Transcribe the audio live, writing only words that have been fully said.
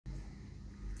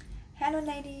Hello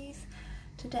ladies!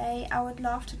 Today I would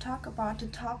love to talk about the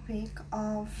topic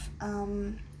of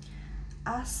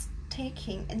us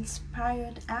taking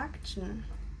inspired action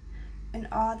in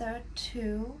order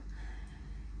to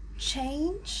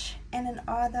change and in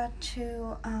order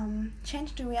to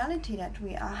change the reality that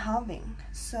we are having.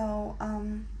 So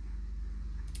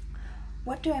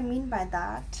what do I mean by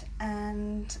that?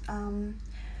 And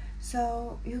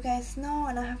so you guys know,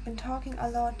 and I have been talking a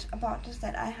lot about this,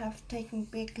 that I have taken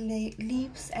big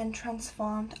leaps and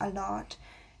transformed a lot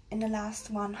in the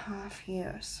last 1.5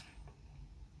 years.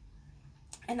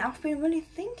 And I've been really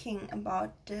thinking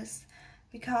about this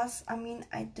because,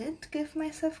 I did give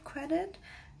myself credit,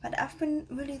 but I've been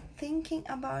really thinking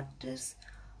about this.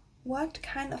 What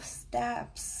kind of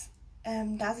steps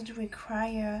does it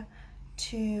require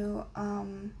to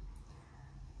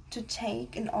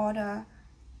take in order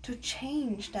to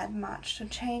change that much, to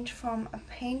change from a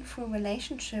painful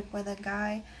relationship where the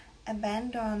guy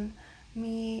abandoned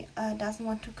me, doesn't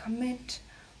want to commit,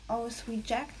 always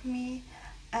reject me,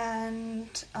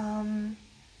 and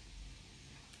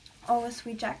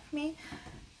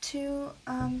to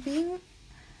being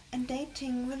and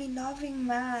dating really loving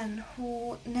man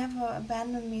who never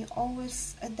abandoned me,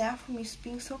 always there for me,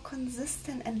 being so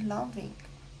consistent and loving.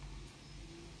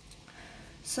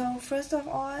 So first of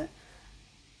all,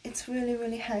 it's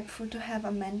really helpful to have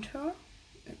a mentor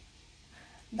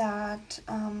that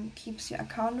keeps you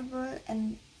accountable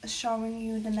and showing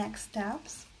you the next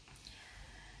steps.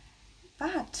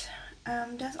 But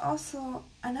there's also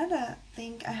another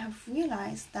thing I have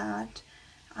realized, that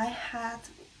I had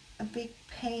a big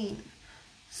pain.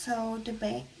 So the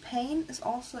pain is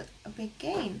also a big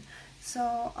gain.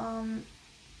 So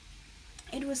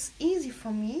it was easy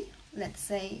for me, let's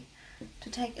say, to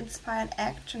take inspired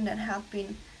action that had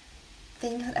been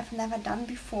things that I've never done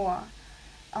before.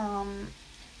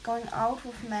 Going out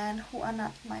with men who are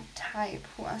not my type,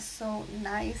 who are so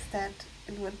nice that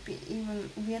it would be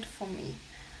even weird for me,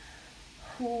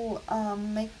 who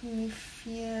make me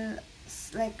feel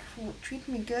like, who treat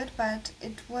me good, but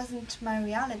it wasn't my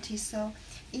reality. So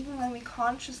even when we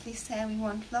consciously say we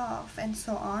want love and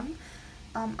so on,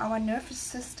 our nervous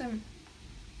system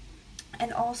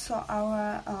and also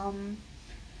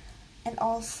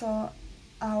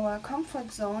our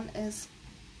comfort zone is,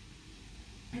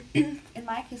 in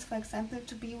my case, for example,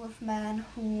 to be with men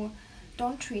who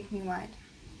don't treat me right.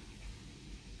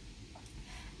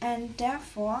 And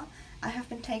therefore, I have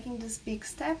been taking these big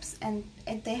steps, and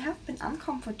they have been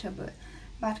uncomfortable.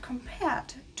 But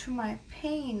compared to my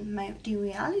pain, the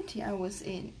reality I was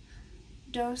in,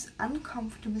 those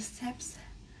uncomfortable steps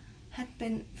had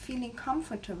been feeling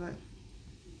comfortable.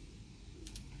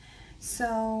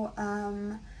 So,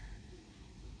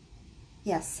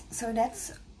 yes, so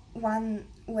that's one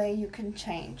way you can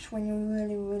change when you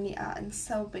really are in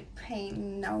so big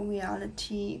pain, no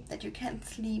reality, that you can't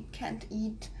sleep, can't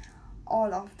eat,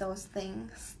 all of those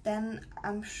things. Then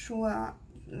I'm sure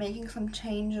making some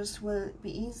changes will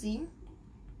be easy.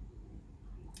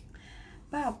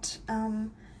 But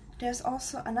there's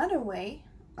also another way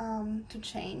to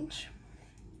change,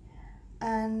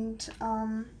 and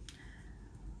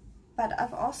but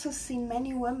I've also seen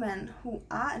many women who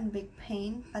are in big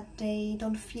pain, but they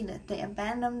don't feel it. They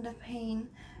abandon the pain.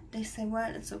 They say, well,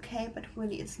 it's okay, but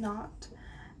really it's not.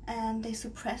 And they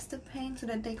suppress the pain so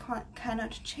that they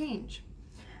cannot change.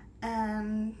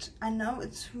 And I know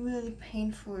it's really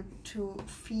painful to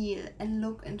feel and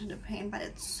look into the pain, but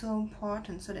it's so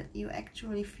important so that you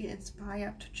actually feel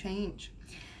inspired to change.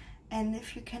 And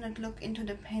if you cannot look into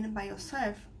the pain by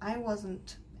yourself, I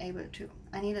wasn't able to.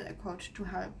 I needed a coach to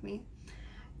help me.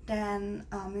 Then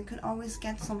you can always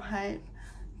get some help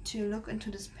to look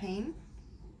into this pain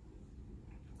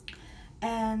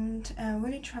and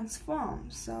really transform.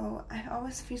 So I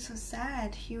always feel so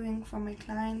sad hearing from my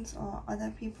clients or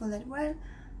other people that, well,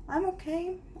 I'm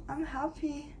okay, I'm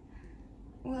happy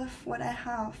with what I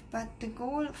have, but the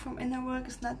goal from inner work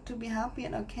is not to be happy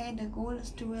and okay. The goal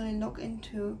is to really look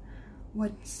into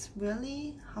what's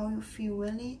really, how you feel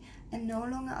really, and no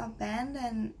longer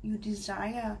abandon your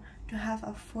desire to have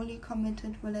a fully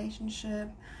committed relationship,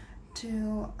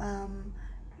 to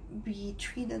be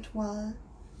treated well.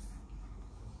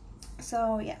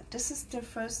 So yeah, this is the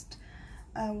first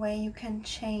way you can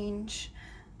change.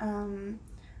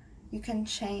 You can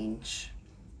change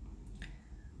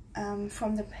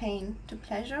from the pain to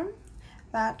pleasure.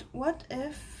 But what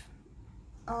if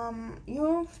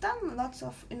you've done lots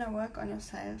of inner work on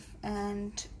yourself,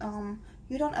 and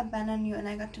you don't abandon your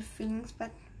negative feelings,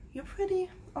 but you're pretty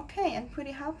okay and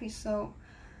pretty happy, so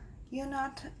you're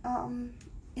not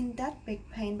in that big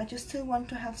pain, but you still want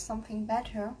to have something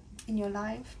better in your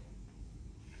life?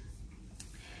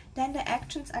 Then the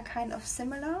actions are kind of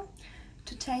similar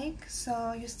to take,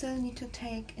 so you still need to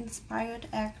take inspired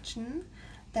action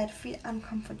that feel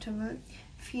uncomfortable,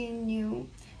 feel new,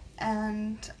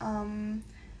 and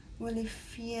really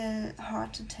feel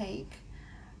hard to take.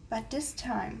 But this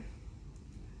time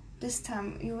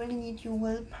you really need your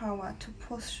willpower to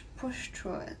push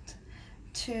through it,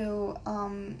 to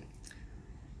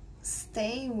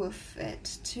stay with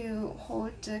it, to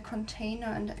hold the container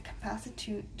and the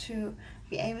capacity to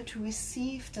be able to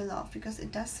receive the love, because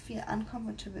it does feel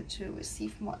uncomfortable to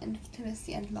receive more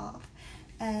intimacy and love.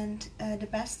 And the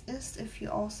best is if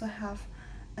you also have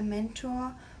a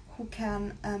mentor who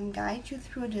can guide you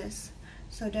through this,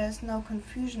 so there's no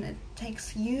confusion. It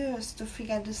takes years to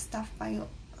figure this stuff by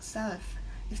yourself.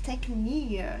 It's taken me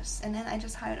years, and then I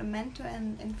just hired a mentor,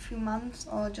 and in a few months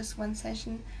or just one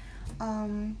session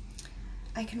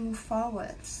I can move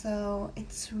forward. So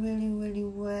it's really, really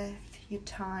worth your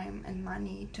time and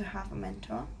money to have a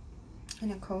mentor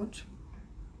and a coach.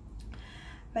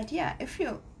 But yeah, if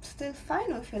you're still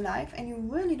fine with your life and you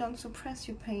really don't suppress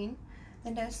your pain,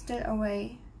 then there's still a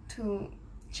way to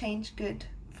change good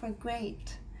for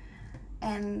great.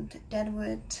 And that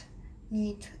would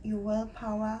need your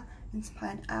willpower,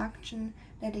 inspired action,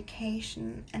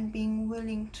 dedication, and being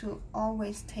willing to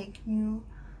always take new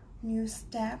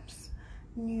steps,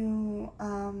 new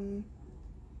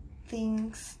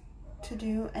things to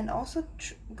do, and also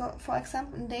go, for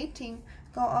example, in dating,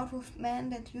 go out with men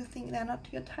that you think they're not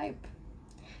your type.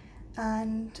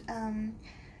 And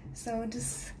so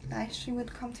this live stream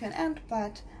would come to an end,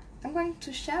 but I'm going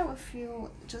to share with you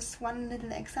just one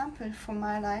little example from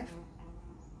my life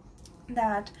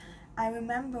that I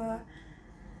remember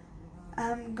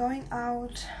going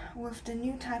out with the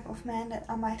new type of men that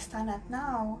are my standard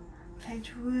now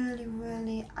felt really,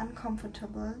 really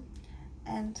uncomfortable,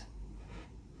 and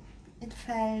it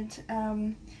felt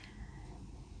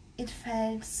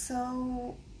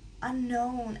so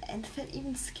unknown, and felt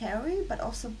even scary, but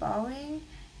also boring.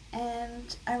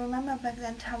 And I remember back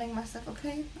then telling myself,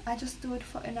 okay, I just do it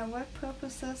for inner work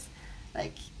purposes,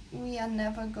 like we are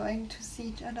never going to see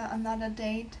each other another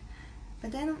date.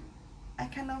 But then I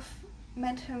kind of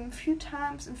met him a few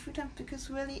times because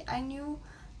really I knew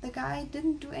the guy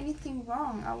didn't do anything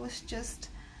wrong. I was just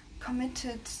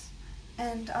committed,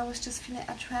 and I was just feeling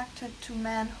attracted to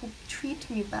men who treat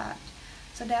me bad.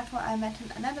 So therefore I met him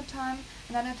another time,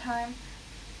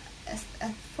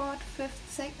 a fourth, fifth,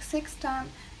 sixth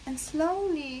time, and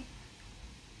slowly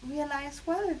realized,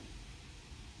 well,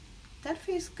 that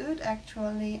feels good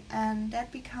actually, and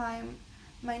that became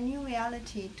my new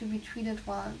reality, to be treated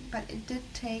well. But it did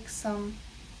take some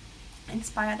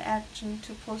inspired action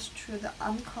to push through the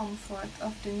uncomfort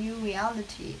of the new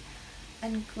reality,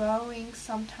 and growing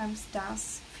sometimes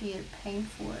does feel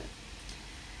painful.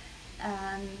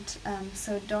 And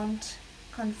so don't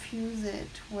confuse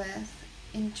it with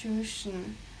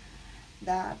intuition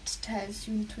that tells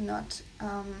you to not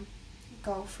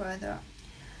go further.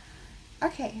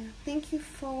 Okay, thank you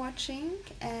for watching,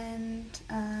 and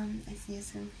I see you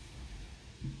soon.